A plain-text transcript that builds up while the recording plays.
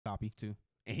copy too,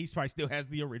 and he probably still has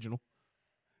the original.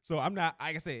 So I'm not.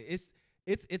 Like I said,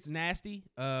 it's nasty.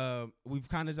 We've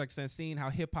kind of like seen how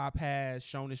hip hop has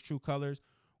shown its true colors.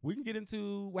 We can get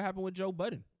into what happened with Joe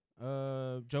Budden.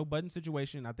 Joe Budden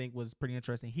situation I think was pretty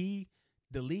interesting. He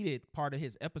deleted part of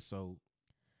his episode,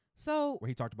 so where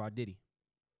he talked about Diddy.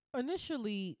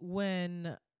 Initially,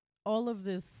 when all of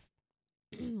this,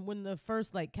 when the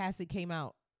first like Cassie came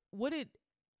out, what did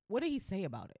he say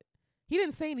about it? He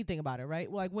didn't say anything about it,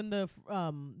 right? Like when the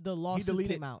lawsuit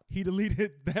came out, he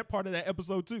deleted that part of that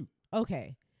episode too.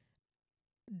 Okay,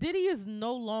 Diddy is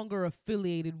no longer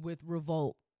affiliated with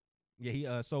Revolt. Yeah,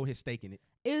 he sold his stake in it.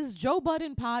 Is Joe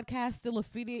Budden podcast still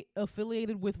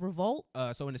affiliated with Revolt?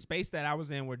 So in the space that I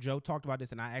was in where Joe talked about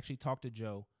this, and I actually talked to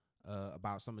Joe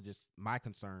about some of just my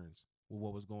concerns with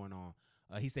what was going on.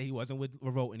 He said he wasn't with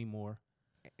Revolt anymore,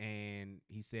 and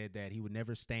he said that he would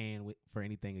never stand for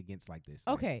anything against like this.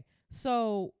 Okay,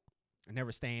 so I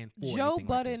never stand for Joe anything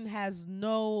Budden like this. has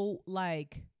no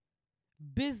like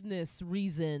business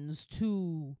reasons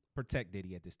to protect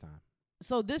Diddy at this time.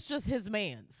 So this just his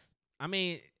man's. I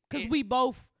mean, because we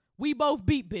both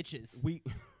beat bitches.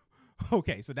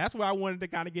 Okay, so that's what I wanted to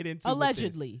kind of get into.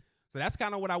 Allegedly. So that's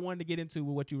kind of what I wanted to get into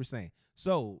with what you were saying.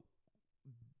 So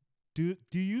do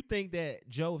you think that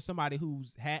Joe, somebody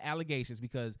who's had allegations,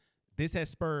 because this has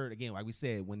spurred, again, like we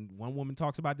said, when one woman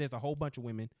talks about this, a whole bunch of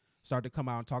women start to come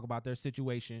out and talk about their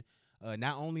situation.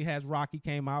 Not only has Rocky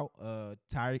came out,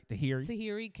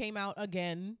 Tahiri came out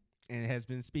again and has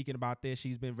been speaking about this.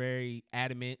 She's been very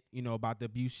adamant, about the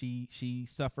abuse she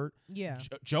suffered. Yeah.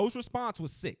 Joe's response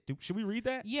was sick. Should we read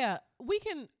that? Yeah, we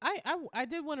can. I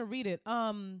did want to read it.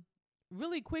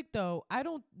 Really quick though. I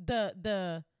don't.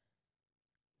 The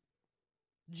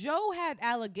Joe had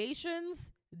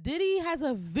allegations. Diddy has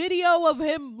a video of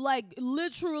him like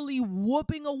literally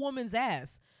whooping a woman's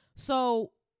ass.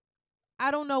 So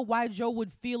I don't know why Joe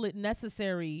would feel it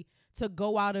necessary to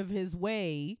go out of his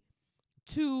way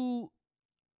to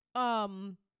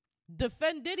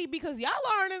defend Diddy, because y'all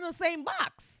aren't in the same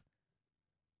box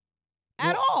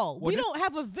at all. We don't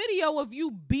have a video of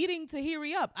you beating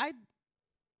Tahiri up.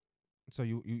 So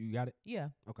you got it? Yeah.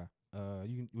 Okay.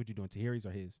 What you doing? Tahiri's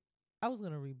or his? I was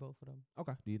gonna read both of them.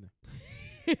 Okay, do either.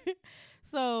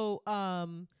 So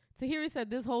Tahiri said,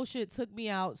 this whole shit took me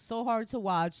out, so hard to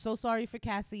watch, so sorry for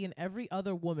Cassie and every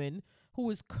other woman who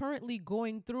is currently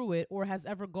going through it or has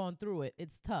ever gone through it.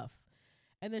 It's tough.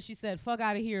 And then she said, fuck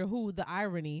out of here, who, the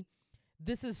irony.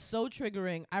 This is so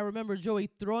triggering. I remember Joey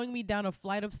throwing me down a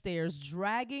flight of stairs,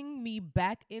 dragging me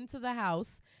back into the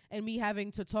house, and me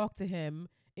having to talk to him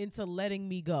into letting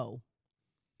me go.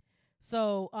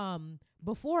 So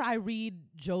before I read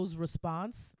Joe's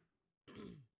response,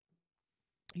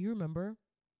 you remember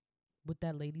what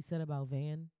that lady said about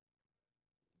Van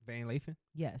Lathan?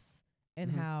 Yes.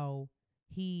 And how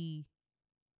he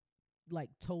like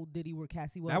told Diddy where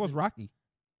Cassie was. That was Rocky.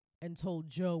 And told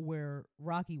Joe where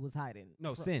Rocky was hiding.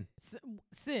 No, Sin.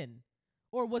 Sin.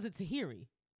 Or was it Tahiri?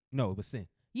 No, it was Sin.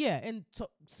 Yeah, and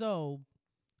so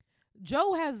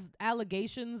Joe has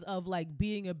allegations of like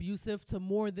being abusive to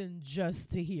more than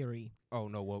just Tahiri. Oh,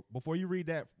 no. Well, before you read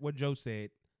that, what Joe said,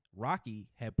 Rocky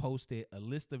had posted a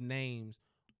list of names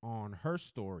on her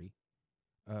story.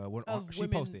 She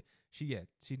posted. She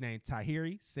named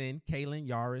Tahiri, Sin, Kaylin,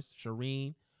 Yaris,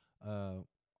 Shireen,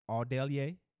 Audelia.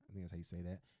 I think that's how you say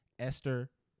that. Esther,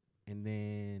 and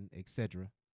then etc.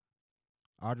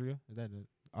 Audrey, is that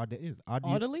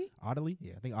Audley? Audley,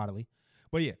 yeah, I think Audley.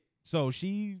 But yeah, so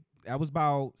that was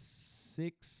about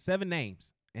 6-7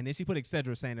 names, and then she put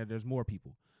etc. saying that there's more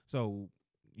people. So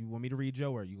you want me to read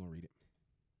Joe, or are you gonna read it?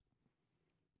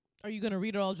 Are you gonna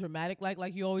read it all dramatic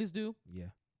like you always do? Yeah,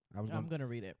 I'm gonna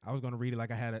read it. I was gonna read it like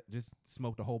I had just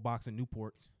smoked a whole box of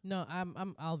Newports. No,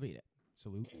 I'll read it.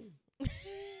 Salute.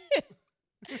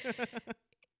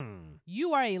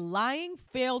 You are a lying,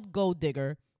 failed gold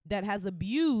digger that has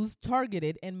abused,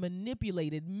 targeted, and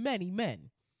manipulated many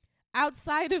men.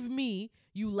 Outside of me,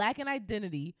 you lack an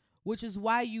identity, which is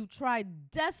why you tried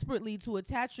desperately to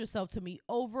attach yourself to me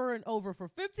over and over for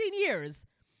 15 years.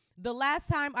 The last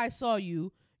time I saw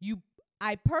you,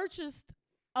 I purchased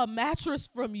a mattress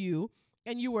from you,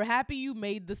 and you were happy you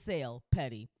made the sale,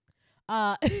 petty.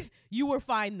 You were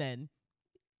fine then.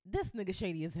 This nigga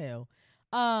shady as hell.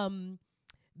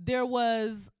 There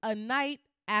was a night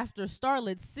after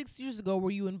Starlet 6 years ago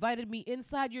where you invited me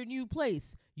inside your new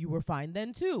place. You were fine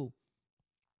then too.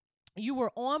 You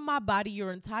were on my body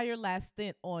your entire last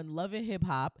stint on Love and Hip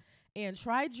Hop and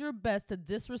tried your best to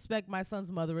disrespect my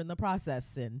son's mother in the process,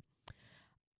 Sin.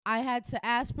 I had to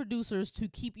ask producers to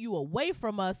keep you away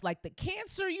from us like the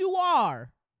cancer you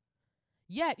are.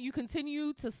 Yet you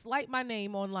continue to slight my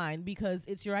name online because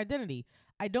it's your identity.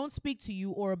 I don't speak to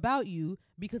you or about you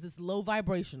because it's low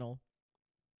vibrational.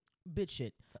 Bitch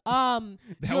shit. That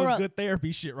was good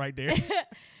therapy shit right there.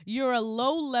 You're a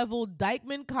low-level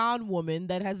Dykeman con woman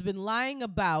that has been lying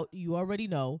about, you already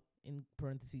know, in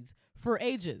parentheses, for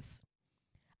ages.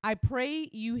 I pray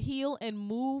you heal and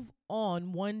move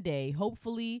on one day.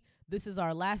 Hopefully, this is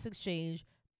our last exchange.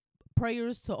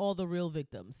 Prayers to all the real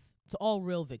victims. To all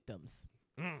real victims.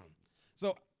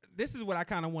 So this is what I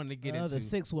kind of wanted to get into. The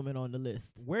 6 women on the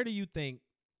list. Where do you think,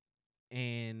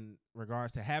 in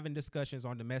regards to having discussions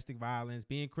on domestic violence,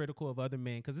 being critical of other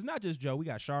men, because it's not just Joe. We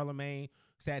got Charlemagne,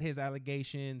 who's had his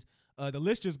allegations. The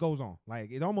list just goes on. Like,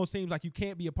 it almost seems like you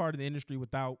can't be a part of the industry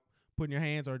without putting your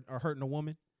hands or hurting a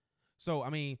woman. So,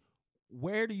 I mean,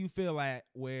 where do you feel at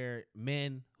where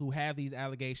men who have these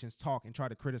allegations talk and try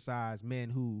to criticize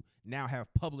men who now have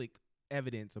public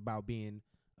evidence about being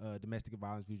domestic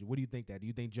violence fugitive? What do you think that? Do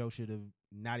you think Joe should have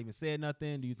not even said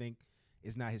nothing? Do you think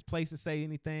it's not his place to say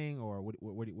anything? Or what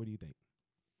do you think?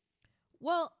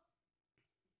 Well,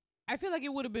 I feel like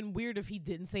it would have been weird if he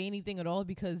didn't say anything at all,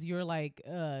 because you're like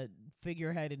a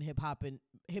figurehead in hip hop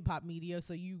media.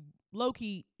 So you low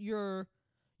key, you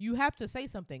have to say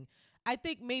something. I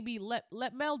think maybe let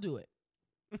Mel do it.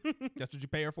 That's what you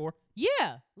pay her for?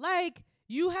 Yeah. Like,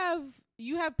 you have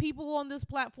people on this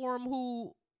platform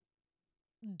who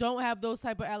don't have those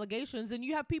type of allegations, and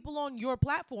you have people on your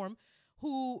platform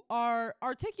who are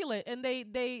articulate and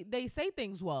they say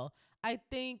things well. I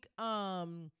think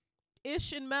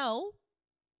Ish and Mel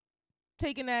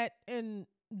taking that and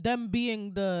them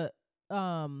being the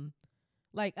the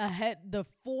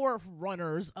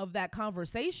forerunners of that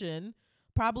conversation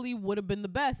probably would have been the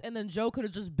best. And then Joe could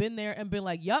have just been there and been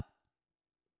like, "Yup."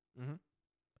 Mm-hmm.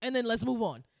 And then let's move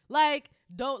on. Like,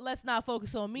 let's not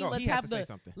focus on me. No,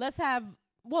 let's have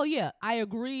well, yeah, I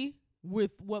agree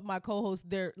with what my co-hosts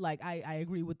there, like, I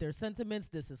agree with their sentiments.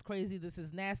 This is crazy. This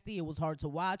is nasty. It was hard to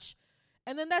watch.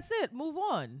 And then that's it. Move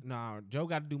on. No, Joe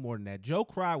got to do more than that. Joe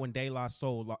cried when De La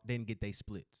Soul didn't get they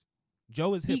splits.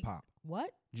 Joe is hip hop. What?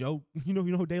 Joe, you know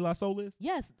who De La Soul is?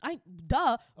 Yes, but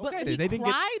okay, he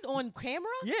cried on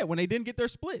camera? Yeah, when they didn't get their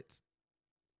splits.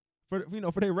 For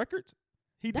their records.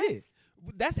 He did.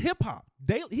 That's hip hop.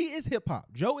 He is hip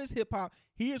hop. Joe is hip hop.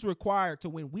 He is required to,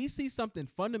 when we see something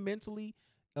fundamentally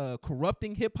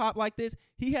corrupting hip hop like this,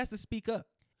 he has to speak up.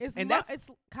 It's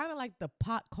kind of like the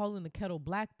pot calling the kettle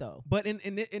black, though. But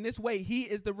in this way, he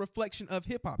is the reflection of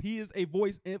hip hop. He is a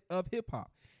voice of hip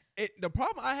hop. The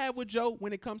problem I have with Joe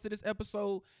when it comes to this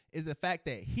episode is the fact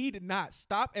that he did not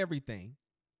stop everything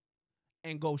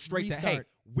and go straight to, hey,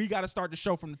 we got to start the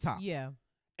show from the top. Yeah.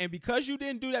 And because you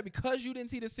didn't do that, because you didn't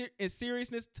see the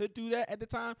seriousness to do that at the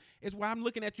time, is why I'm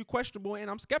looking at you questionable, and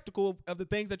I'm skeptical of the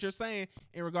things that you're saying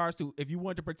in regards to if you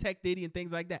want to protect Diddy and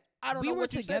things like that. I don't know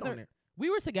what you said on there. We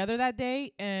were together that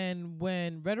day, and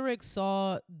when Rhetoric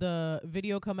saw the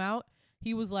video come out,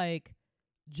 he was like,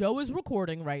 Joe is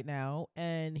recording right now,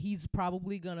 and he's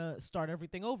probably going to start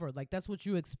everything over. Like, that's what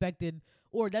you expected,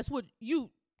 or that's what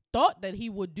you thought that he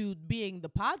would do, being the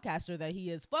podcaster that he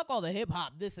is. Fuck all the hip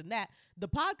hop, this and that. The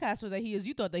podcaster that he is,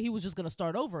 you thought that he was just going to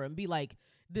start over and be like,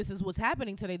 this is what's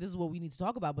happening today. This is what we need to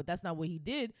talk about. But that's not what he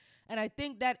did. And I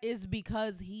think that is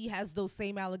because he has those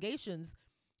same allegations.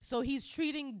 So he's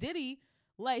treating Diddy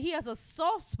like he has a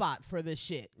soft spot for this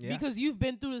shit because you've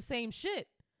been through the same shit.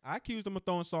 I accused him of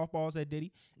throwing softballs at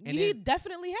Diddy. And he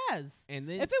definitely has. And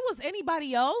then, if it was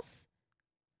anybody else,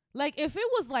 like if it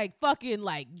was like fucking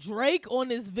like Drake on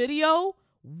this video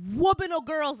whooping a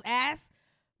girl's ass,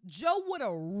 Joe would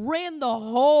have ran the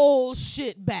whole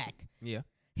shit back. Yeah.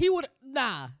 He would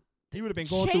He would have been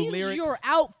going through lyrics. Change your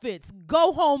outfits.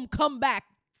 Go home. Come back.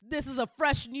 This is a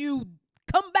fresh new.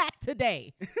 Come back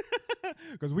today.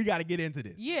 Because we got to get into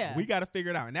this. Yeah. We got to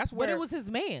figure it out. And that's where. But it was his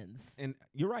man's. And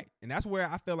you're right. And that's where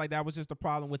I feel like that was just the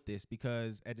problem with this.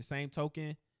 Because at the same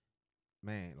token,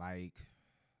 man, like.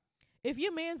 If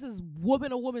your man's is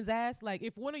whooping a woman's ass, like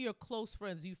if one of your close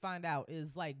friends you find out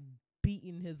is like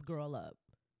beating his girl up,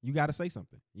 you got to say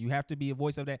something. You have to be a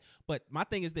voice of that. But my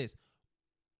thing is this.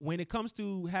 When it comes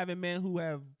to having men who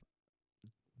have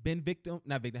been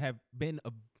have been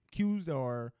accused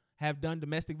or have done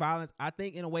domestic violence, I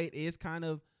think in a way it is kind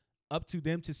of up to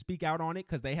them to speak out on it,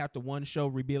 because they have to show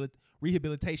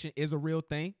rehabilitation is a real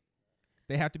thing.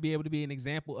 They have to be able to be an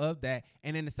example of that.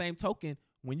 And in the same token,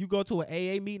 when you go to an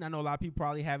AA meeting, I know a lot of people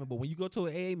probably haven't, but when you go to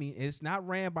an AA meeting, it's not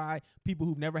ran by people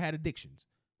who've never had addictions.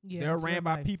 Yeah, they're ran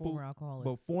by people,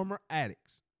 former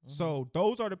addicts. Mm-hmm. So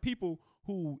those are the people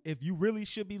who, if you really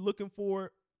should be looking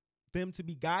for them to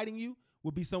be guiding you,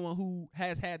 would be someone who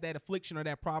has had that affliction or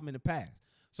that problem in the past.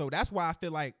 So that's why I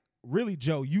feel like really,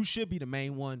 Joe, you should be the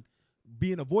main one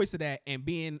being a voice of that and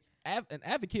being an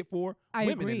advocate for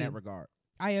women in that regard.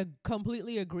 I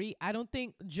completely agree. I don't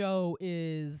think Joe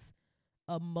is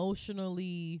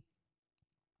emotionally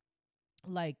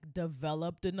like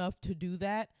developed enough to do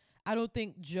that. I don't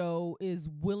think Joe is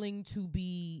willing to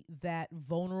be that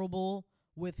vulnerable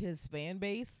with his fan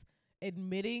base,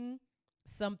 admitting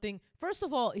something. First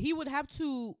of all, he would have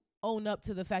to own up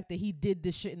to the fact that he did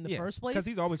this shit in the first place. Because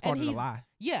he's always called it a lie.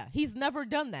 Yeah, he's never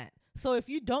done that. So if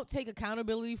you don't take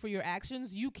accountability for your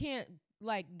actions, you can't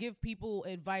like give people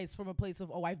advice from a place of,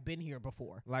 oh, I've been here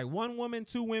before. Like 1 woman,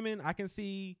 2 women, I can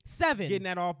see 7 getting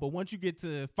that off. But once you get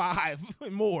to 5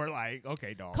 and more, like,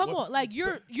 okay, dog. Come on, like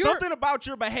you're something about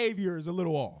your behavior is a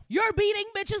little off. You're beating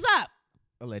bitches up.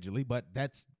 Allegedly, but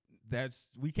that's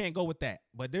we can't go with that.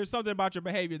 But there's something about your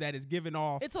behavior that is giving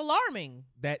off. It's alarming.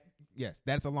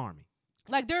 That's alarming.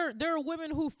 Like there are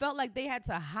women who felt like they had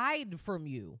to hide from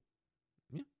you.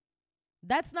 Yeah.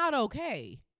 That's not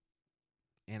okay.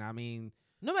 And I mean,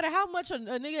 no matter how much a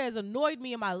nigga has annoyed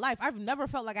me in my life, I've never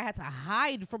felt like I had to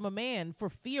hide from a man for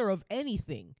fear of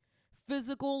anything,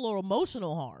 physical or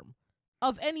emotional harm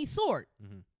of any sort.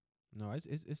 Mm-hmm. No, it's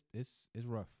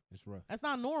rough. It's rough. That's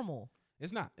not normal.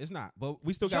 It's not. But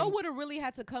we still Joe would have really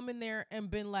had to come in there and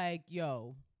been like,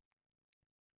 yo,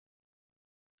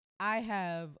 I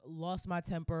have lost my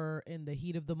temper in the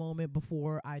heat of the moment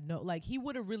before I know. Like, he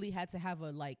would have really had to have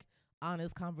a like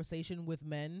honest conversation with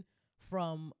men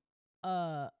from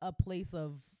a place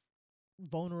of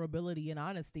vulnerability and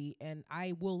honesty. And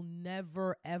I will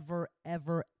never, ever,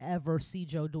 ever, ever see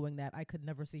Joe doing that. I could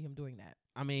never see him doing that.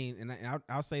 I mean, and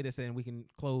I'll say this, and we can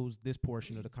close this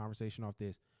portion of the conversation off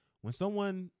this. When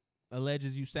someone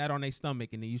alleges you sat on their stomach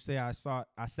and then you say I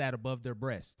sat above their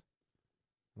breast,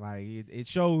 like it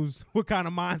shows what kind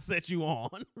of mindset you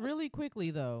on. Really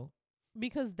quickly though,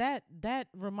 because that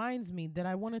reminds me that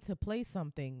I wanted to play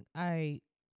something I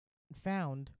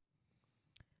found.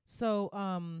 So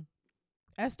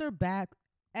Esther Baxter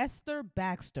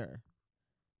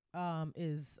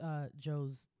is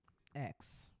Joe's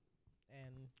ex,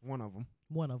 and one of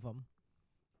them.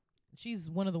 She's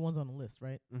one of the ones on the list,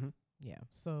 right? Mm-hmm. Yeah.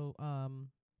 So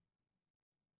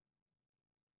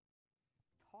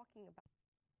talking about,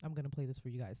 I'm gonna play this for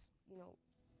you guys. You know,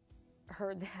 I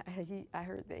heard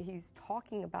that he's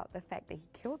talking about the fact that he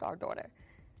killed our daughter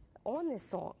on this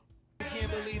song. I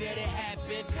can't believe that it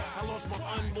happened. I lost my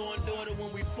unborn daughter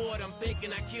when we fought. I'm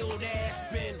thinking I killed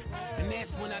Aspen, and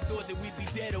that's when I thought that we'd be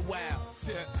dead a while.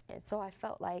 And so I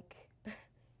felt like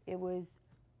it was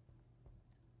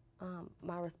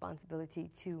my responsibility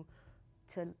to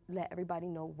let everybody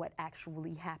know what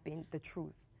actually happened, the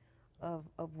truth of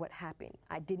what happened.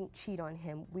 I didn't cheat on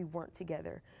him. We weren't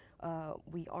together.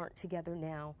 We aren't together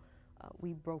now.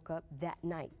 We broke up that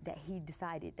night that he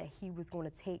decided that he was going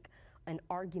to take an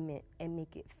argument and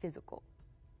make it physical.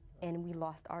 And we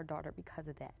lost our daughter because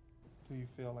of that. Do you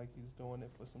feel like he's doing it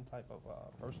for some type of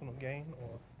personal gain,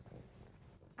 or?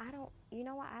 I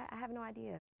have no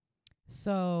idea.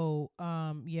 So,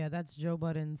 yeah, that's Joe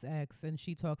Budden's ex, and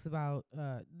she talks about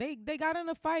they got in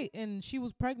a fight, and she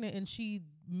was pregnant, and she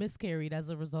miscarried as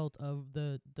a result of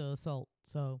the assault.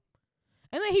 So,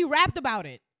 and then he rapped about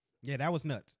it. Yeah, that was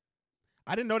nuts.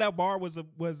 I didn't know that bar was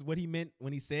what he meant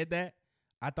when he said that.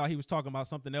 I thought he was talking about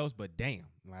something else, but damn,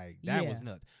 like that was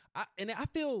nuts. I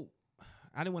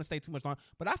didn't want to stay too much long,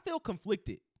 but I feel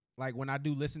conflicted, like when I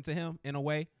do listen to him in a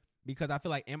way, because I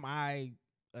feel like, am I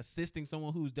assisting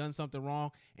someone who's done something wrong,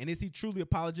 and is he truly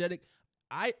apologetic?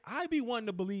 I be wanting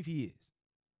to believe he is.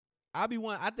 I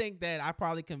think that I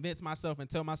probably convince myself and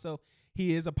tell myself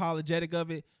he is apologetic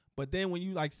of it. But then when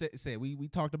you like said we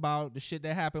talked about the shit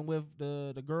that happened with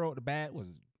the girl, the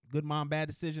Good Mom Bad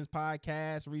Decisions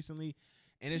podcast recently,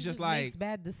 and it's just like makes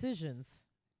bad decisions.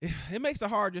 It makes it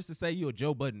hard just to say you're a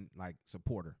Joe Budden like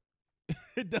supporter.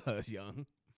 It does, young.